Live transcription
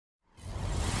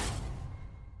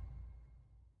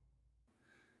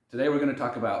Today we're going to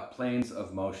talk about planes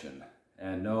of motion.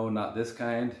 And no, not this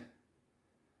kind.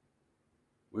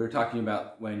 We're talking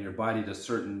about when your body does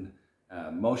certain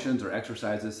motions or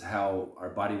exercises, how our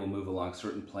body will move along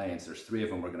certain planes. There's 3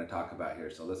 of them we're going to talk about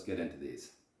here, so let's get into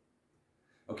these.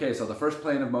 Okay, so the first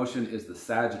plane of motion is the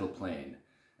sagittal plane.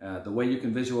 The way you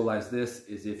can visualize this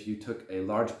is if you took a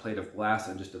large plate of glass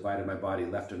and just divided my body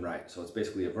left and right. So it's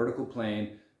basically a vertical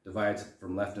plane, divides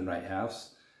from left and right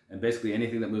halves. And basically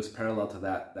anything that moves parallel to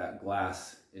that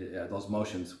glass, those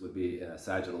motions would be a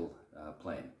sagittal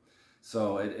plane.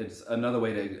 So it's another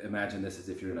way to imagine this is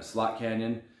if you're in a slot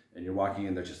canyon and you're walking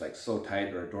in there just like so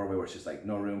tight, or a doorway where it's just like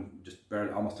no room, just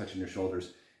barely almost touching your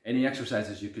shoulders. Any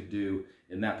exercises you could do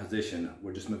in that position,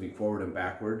 we're just moving forward and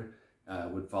backward,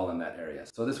 would fall in that area.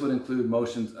 So this would include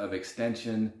motions of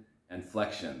extension and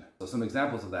flexion. So some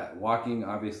examples of that: walking,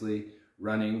 obviously,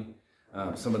 running.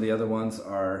 Some of the other ones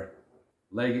are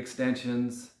leg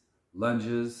extensions,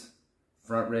 lunges,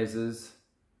 front raises,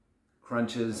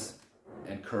 crunches,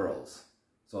 and curls.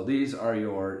 So these are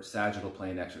your sagittal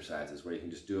plane exercises where you can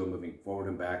just do them moving forward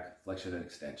and back, flexion and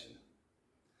extension.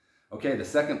 Okay, the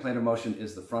second plane of motion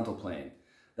is the frontal plane.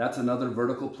 That's another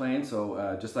vertical plane.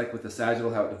 So just like with the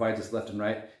sagittal, how it divides us left and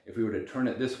right, if we were to turn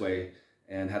it this way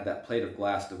and have that plate of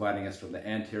glass dividing us from the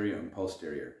anterior and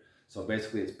posterior. So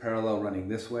basically it's parallel running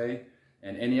this way,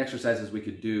 and any exercises we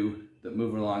could do that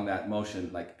move along that motion,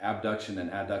 like abduction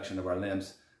and adduction of our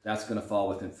limbs, that's going to fall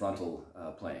within frontal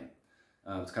plane.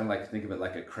 It's kind of like, think of it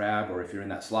like a crab, or if you're in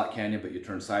that slot canyon but you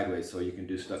turn sideways, so you can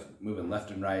do stuff moving left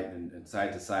and right and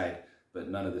side to side, but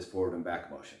none of this forward and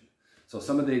back motion. So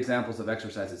some of the examples of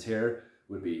exercises here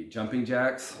would be jumping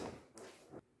jacks,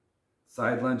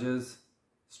 side lunges,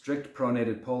 strict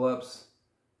pronated pull-ups,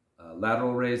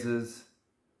 lateral raises,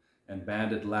 and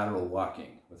banded lateral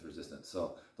walking with resistance.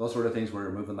 So those sort of things where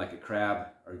you're moving like a crab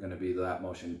are going to be that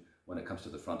motion when it comes to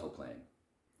the frontal plane.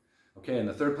 Okay, and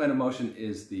the third plane of motion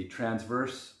is the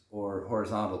transverse or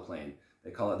horizontal plane.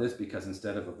 They call it this because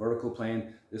instead of a vertical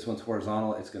plane, this one's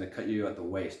horizontal. It's going to cut you at the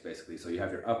waist, basically. So you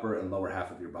have your upper and lower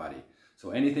half of your body.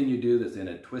 So anything you do that's in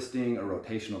a twisting or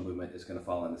rotational movement is going to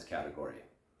fall in this category.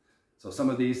 So some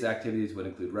of these activities would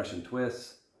include Russian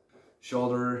twists,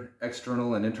 shoulder,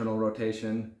 external and internal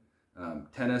rotation,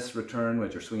 tennis return,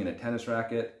 which are swinging a tennis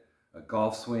racket, a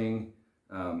golf swing,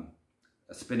 a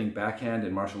spinning backhand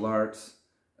in martial arts,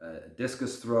 a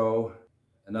discus throw.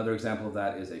 Another example of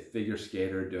that is a figure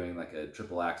skater doing like a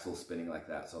triple axel spinning like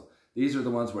that. So these are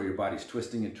the ones where your body's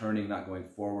twisting and turning, not going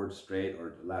forward, straight,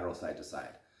 or lateral side to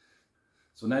side.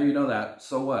 So now you know that,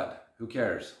 so what? Who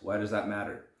cares? Why does that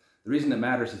matter? The reason it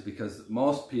matters is because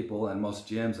most people and most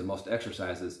gyms and most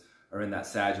exercises are in that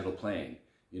sagittal plane.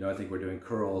 You know, I think we're doing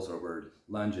curls, or we're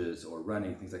lunges, or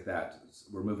running, things like that.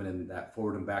 We're moving in that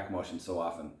forward and back motion so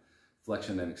often,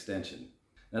 flexion and extension.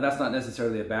 Now that's not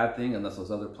necessarily a bad thing unless those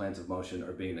other planes of motion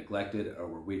are being neglected or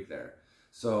we're weak there.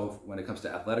 So when it comes to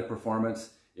athletic performance,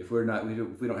 if we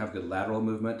don't have good lateral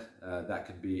movement, that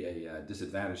could be a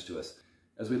disadvantage to us.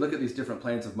 As we look at these different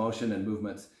planes of motion and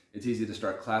movements, it's easy to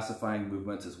start classifying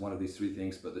movements as one of these 3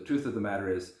 things, but the truth of the matter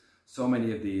is so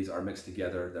many of these are mixed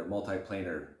together. They're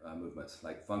multiplanar movements,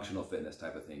 like functional fitness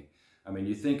type of thing. I mean,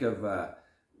 you think of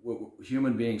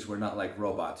human beings, we're not like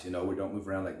robots, you know, we don't move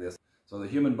around like this. So the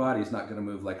human body is not going to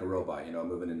move like a robot, you know,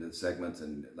 moving into the segments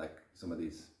and like some of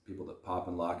these people that pop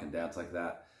and lock and dance like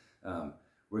that.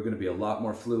 We're going to be a lot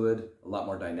more fluid, a lot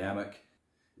more dynamic.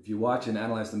 If you watch and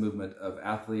analyze the movement of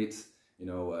athletes, you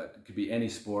know, it could be any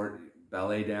sport,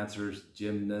 ballet dancers,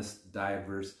 gymnasts,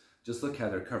 divers. Just look how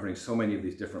they're covering so many of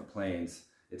these different planes.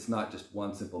 It's not just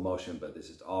one simple motion, but it's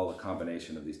just all a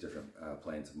combination of these different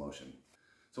planes of motion.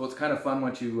 So it's kind of fun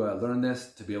once you learn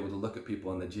this to be able to look at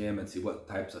people in the gym and see what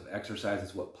types of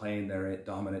exercises, what plane they're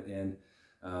dominant in,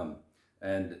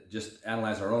 and just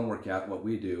analyze our own workout, what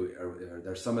we do.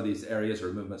 There's some of these areas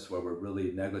or movements where we're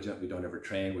really negligent, we don't ever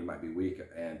train, we might be weak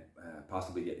and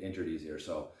possibly get injured easier.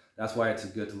 So that's why it's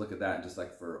good to look at that, and just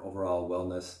like for overall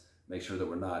wellness, make sure that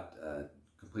we're not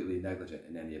completely negligent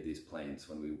in any of these planes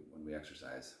when we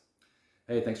exercise.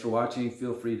 Hey, thanks for watching.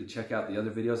 Feel free to check out the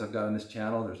other videos I've got on this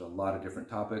channel. There's a lot of different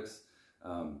topics.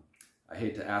 I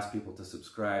hate to ask people to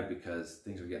subscribe because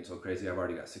things are getting so crazy. I've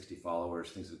already got 60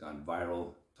 followers. Things have gone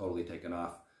viral, totally taken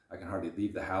off. I can hardly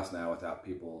leave the house now without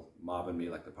people mobbing me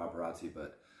like the paparazzi,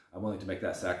 but I'm willing to make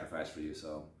that sacrifice for you.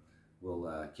 So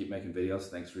we'll keep making videos.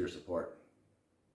 Thanks for your support.